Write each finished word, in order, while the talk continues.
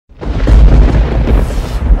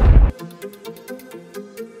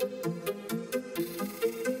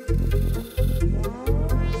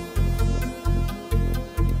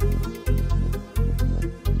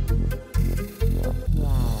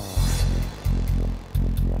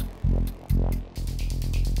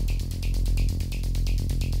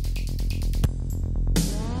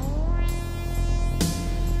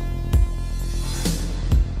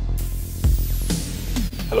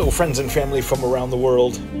friends and family from around the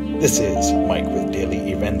world. This is Mike with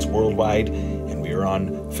Daily Events Worldwide, and we are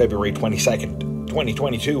on February 22nd,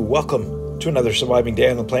 2022. Welcome to another surviving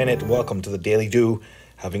day on the planet. Welcome to the Daily Do,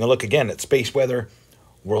 having a look again at space weather,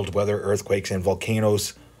 world weather, earthquakes, and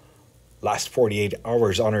volcanoes. Last 48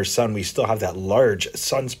 hours on our sun, we still have that large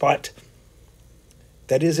sunspot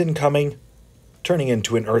that is incoming, turning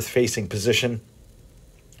into an Earth-facing position.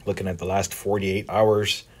 Looking at the last 48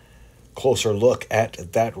 hours, closer look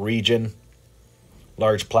at that region.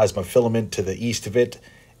 Large plasma filament to the east of it,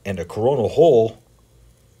 and a coronal hole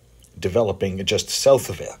developing just south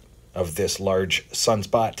of it, of this large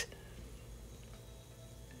sunspot.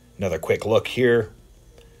 Another quick look here.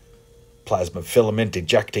 Plasma filament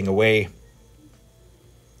ejecting away.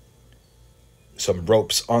 Some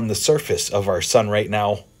ropes on the surface of our sun right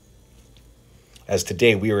now. As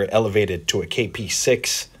today we were elevated to a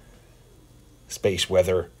KP6 space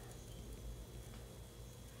weather.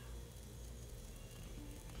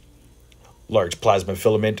 Large plasma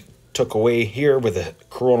filament took away here with a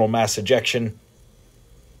coronal mass ejection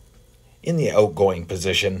in the outgoing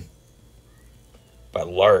position. But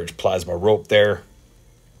large plasma rope there.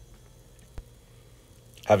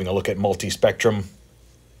 Having a look at multispectrum.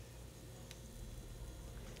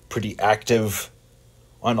 Pretty active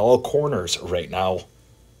on all corners right now.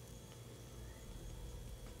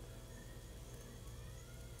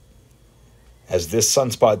 As this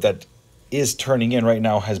sunspot that is turning in right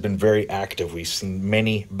now has been very active. We've seen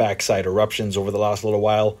many backside eruptions over the last little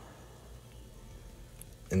while.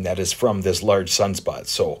 And that is from this large sunspot.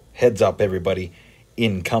 So heads up everybody,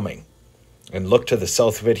 incoming. And look to the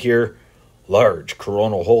south of it here. Large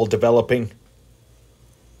coronal hole developing.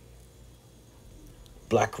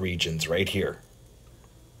 Black regions right here.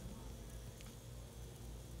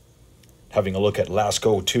 Having a look at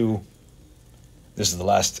LASCO 2. This is the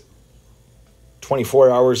last 24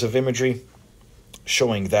 hours of imagery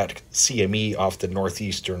showing that CME off the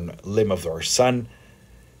northeastern limb of our sun,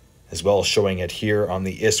 as well as showing it here on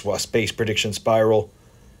the ISWA space prediction spiral.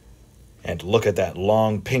 And look at that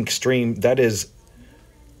long pink stream. That is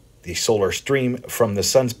the solar stream from the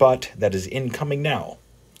sunspot that is incoming now.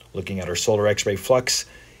 Looking at our solar X-ray flux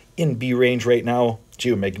in B range right now,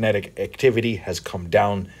 geomagnetic activity has come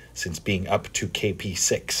down since being up to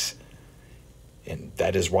KP6. And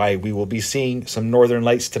that is why we will be seeing some northern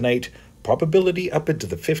lights tonight. Probability up into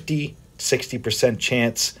the 50-60%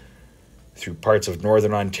 chance through parts of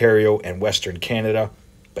northern Ontario and western Canada,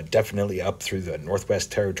 but definitely up through the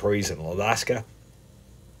Northwest Territories and Alaska.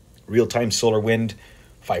 Real-time solar wind,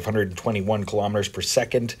 521 kilometers per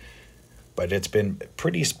second, but it's been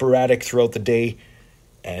pretty sporadic throughout the day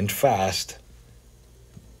and fast.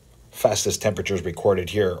 Fastest temperatures recorded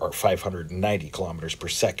here are 590 kilometers per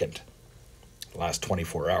second. Last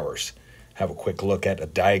 24 hours. Have a quick look at a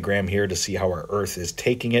diagram here to see how our Earth is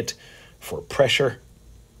taking it for pressure.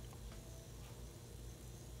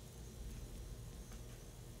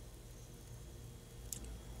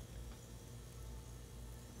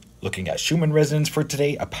 Looking at Schumann resonance for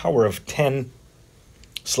today, a power of 10,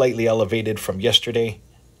 slightly elevated from yesterday.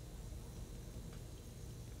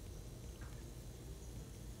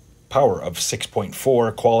 Power of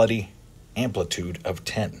 6.4, quality, amplitude of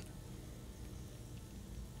 10.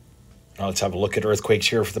 Now let's have a look at earthquakes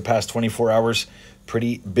here for the past 24 hours.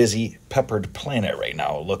 Pretty busy, peppered planet right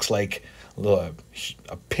now. It looks like a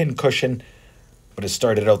pin cushion, but it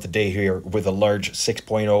started out the day here with a large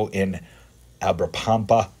 6.0 in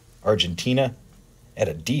Abrapampa, Argentina, at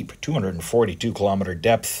a deep 242 kilometer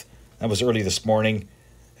depth. That was early this morning.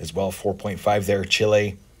 As well, 4.5 there,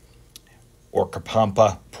 Chile.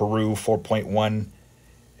 Orcapampa, Peru, 4.1.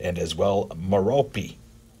 And as well, Maropi,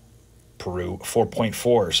 Peru,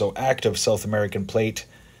 4.4. So active South American plate,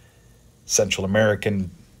 Central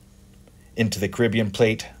American into the Caribbean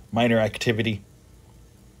plate, minor activity.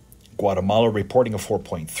 Guatemala reporting a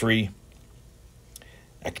 4.3.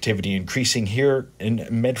 Activity increasing here in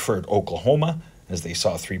Medford, Oklahoma, as they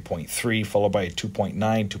saw 3.3, followed by a 2.9,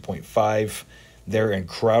 2.5 there in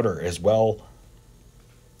Crowder as well.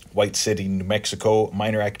 White City, New Mexico,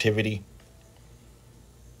 minor activity.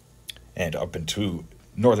 And up into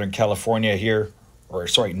Northern California here, or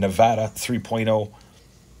sorry, Nevada, 3.0,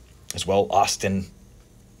 as well, Austin.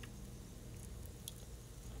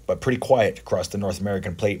 But pretty quiet across the North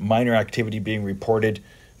American plate. Minor activity being reported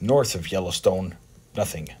north of Yellowstone.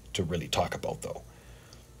 Nothing to really talk about, though.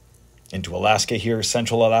 Into Alaska here,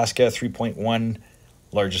 Central Alaska, 3.1,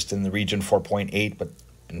 largest in the region, 4.8, but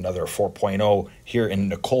another 4.0 here in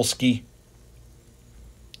Nikolsky.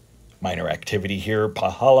 Minor activity here,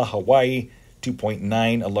 Pahala, Hawaii,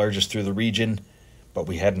 2.9, a largest through the region, but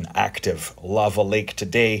we had an active lava lake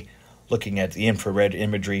today. Looking at the infrared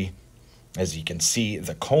imagery, as you can see,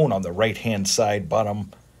 the cone on the right-hand side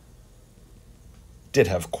bottom did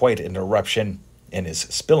have quite an eruption and is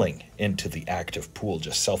spilling into the active pool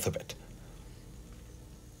just south of it.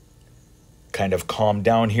 Kind of calmed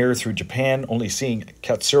down here through Japan, only seeing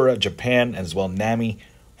Katsura, Japan, as well Nami,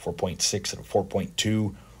 4.6 and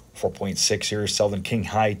 4.2, 4.6 here, Southern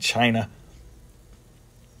Qinghai, China,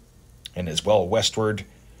 and as well westward,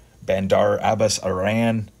 Bandar Abbas,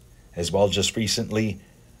 Iran, as well just recently,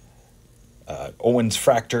 Owen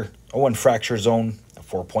fracture zone,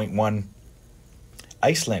 4.1.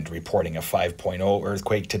 Iceland reporting a 5.0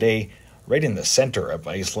 earthquake today, right in the center of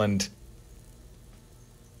Iceland.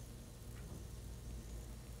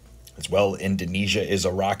 As well, Indonesia is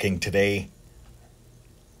a rocking today.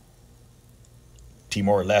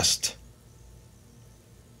 Timor-Leste,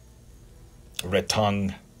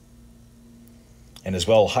 Retong, and as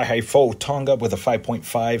well Haihaifo, Tonga with a 5.5,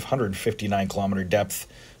 159 kilometer depth.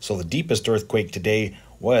 So the deepest earthquake today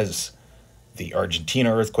was the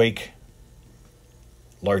Argentina earthquake,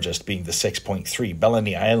 largest being the 6.3,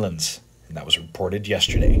 Bellini Islands, and that was reported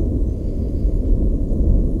yesterday.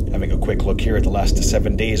 Having a quick look here at the last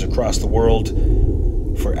 7 days across the world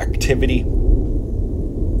for activity.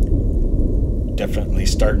 Definitely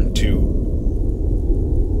starting to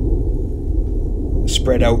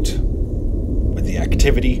spread out with the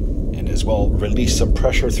activity and as well release some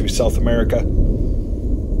pressure through South America.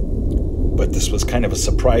 But this was kind of a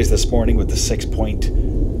surprise this morning with the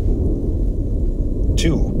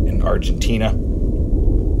 6.2 in Argentina.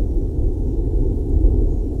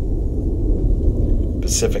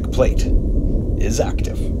 Pacific Plate is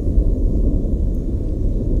active.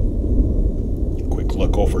 Quick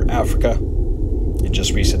look over Africa. And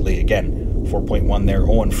just recently, again, 4.1 there,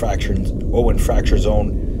 Owen fracture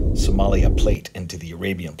zone, Somalia Plate into the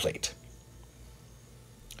Arabian Plate.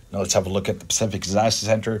 Now let's have a look at the Pacific Disaster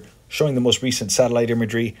Center, showing the most recent satellite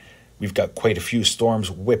imagery. We've got quite a few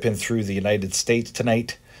storms whipping through the United States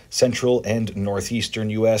tonight, central and northeastern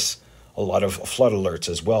U.S., a lot of flood alerts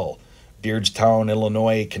as well. Beardstown,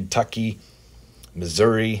 Illinois, Kentucky,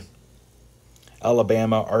 Missouri,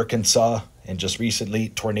 Alabama, Arkansas, and just recently,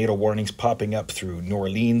 tornado warnings popping up through New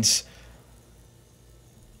Orleans.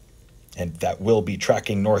 And that will be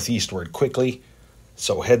tracking northeastward quickly.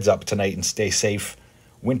 So heads up tonight and stay safe.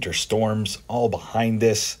 Winter storms all behind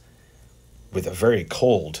this, with a very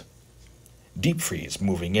cold deep freeze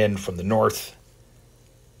moving in from the north.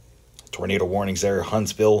 Tornado warnings there,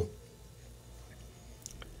 Huntsville.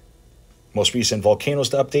 Most recent volcanoes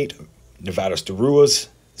to update: Nevadas de Ruiz,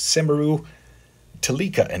 Simaru,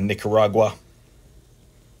 Tilica in Nicaragua,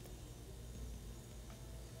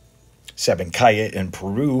 Sabancaya in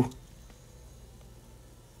Peru,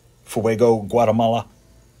 Fuego, Guatemala.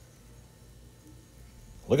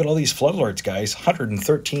 Look at all these flood alerts, guys.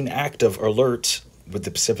 113 active alerts with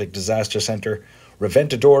the Pacific Disaster Center.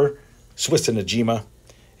 Reventador, Swiss and Najima,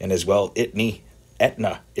 and as well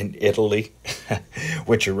Etna in Italy,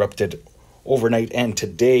 which erupted overnight and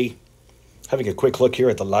today. Having a quick look here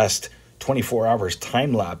at the last 24 hours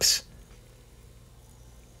time lapse.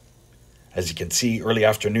 As you can see, early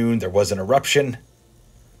afternoon there was an eruption,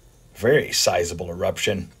 very sizable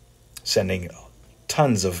eruption, sending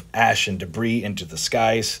tons of ash and debris into the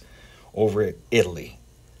skies over Italy.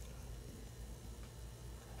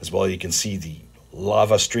 As well, you can see the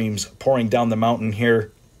lava streams pouring down the mountain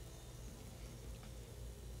here.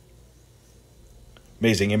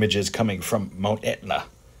 Amazing images coming from Mount Etna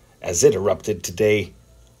as it erupted today,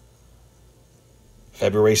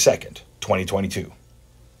 February 2nd, 2022.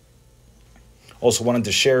 Also wanted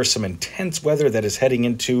to share some intense weather that is heading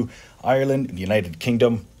into Ireland, the United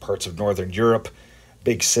Kingdom, parts of Northern Europe.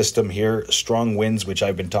 Big system here, strong winds, which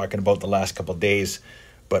I've been talking about the last couple of days.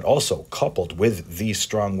 But also coupled with these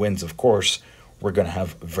strong winds, of course, we're going to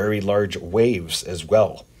have very large waves as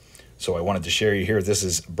well. So I wanted to share you here. This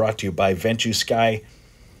is brought to you by Ventu Sky,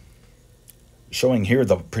 showing here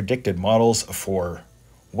the predicted models for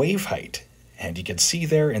wave height. And you can see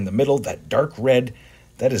there in the middle, that dark red,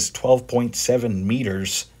 that is 12.7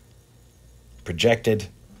 meters projected.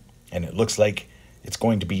 And it looks like it's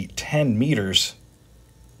going to be 10 meters,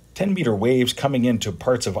 10-meter waves coming into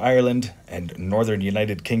parts of Ireland and northern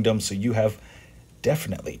United Kingdom. So you have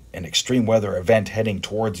definitely an extreme weather event heading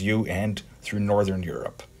towards you and through northern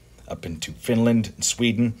Europe, up into Finland and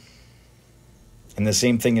Sweden. And the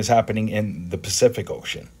same thing is happening in the Pacific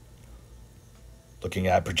Ocean. Looking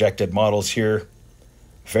at projected models here,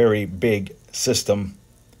 very big system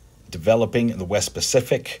developing in the West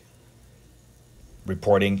Pacific,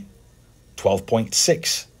 reporting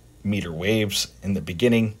 12.6 meter waves in the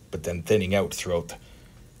beginning, but then thinning out throughout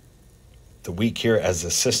the week here as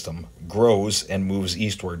the system grows and moves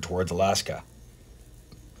eastward towards Alaska.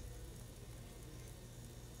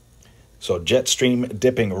 So jet stream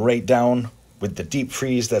dipping right down with the deep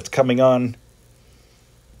freeze that's coming on.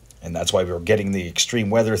 And that's why we're getting the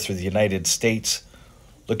extreme weather through the United States.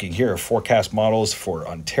 Looking here at forecast models for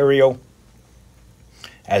Ontario.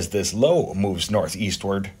 As this low moves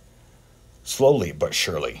northeastward, slowly but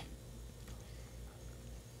surely.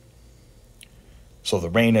 So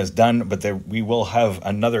the rain is done, but we will have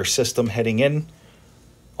another system heading in.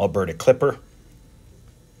 Alberta Clipper.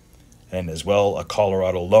 And as well a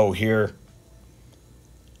Colorado low here.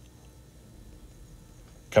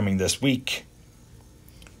 Coming this week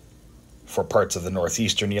for parts of the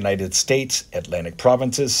northeastern United States, Atlantic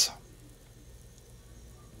provinces.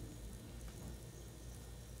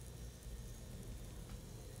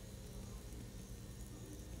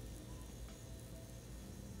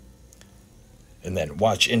 And then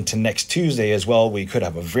watch into next Tuesday as well. We could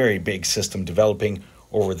have a very big system developing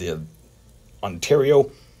over the Ontario,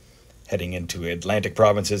 heading into Atlantic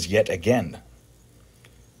provinces yet again.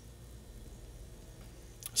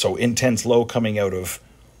 So intense low coming out of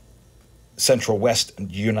central west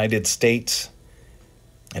United States,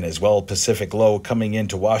 and as well Pacific low coming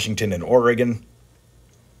into Washington and Oregon.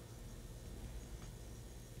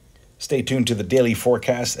 Stay tuned to the daily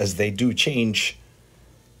forecasts as they do change.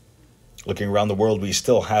 Looking around the world, we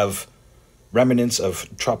still have remnants of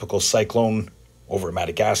tropical cyclone over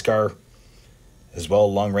Madagascar. As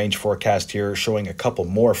well, long-range forecast here showing a couple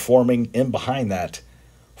more forming in behind that,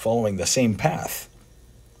 following the same path.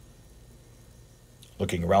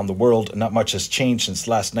 Looking around the world, not much has changed since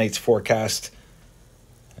last night's forecast.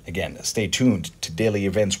 Again, stay tuned to daily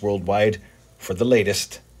events worldwide for the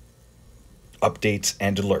latest updates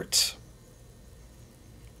and alerts.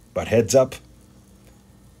 But heads up,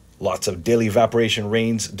 lots of daily evaporation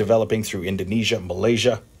rains developing through Indonesia,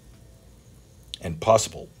 Malaysia, and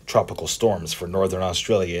possible tropical storms for northern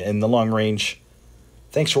Australia in the long range.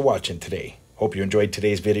 Thanks for watching today. Hope you enjoyed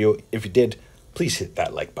today's video. If you did, please hit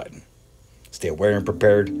that like button. Stay aware and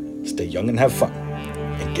prepared, stay young and have fun,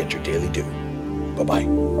 and get your daily dew. Bye-bye.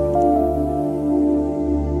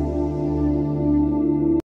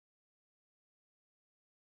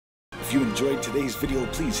 If you enjoyed today's video,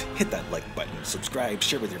 please hit that like button, subscribe,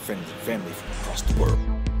 share with your friends and family from across the world.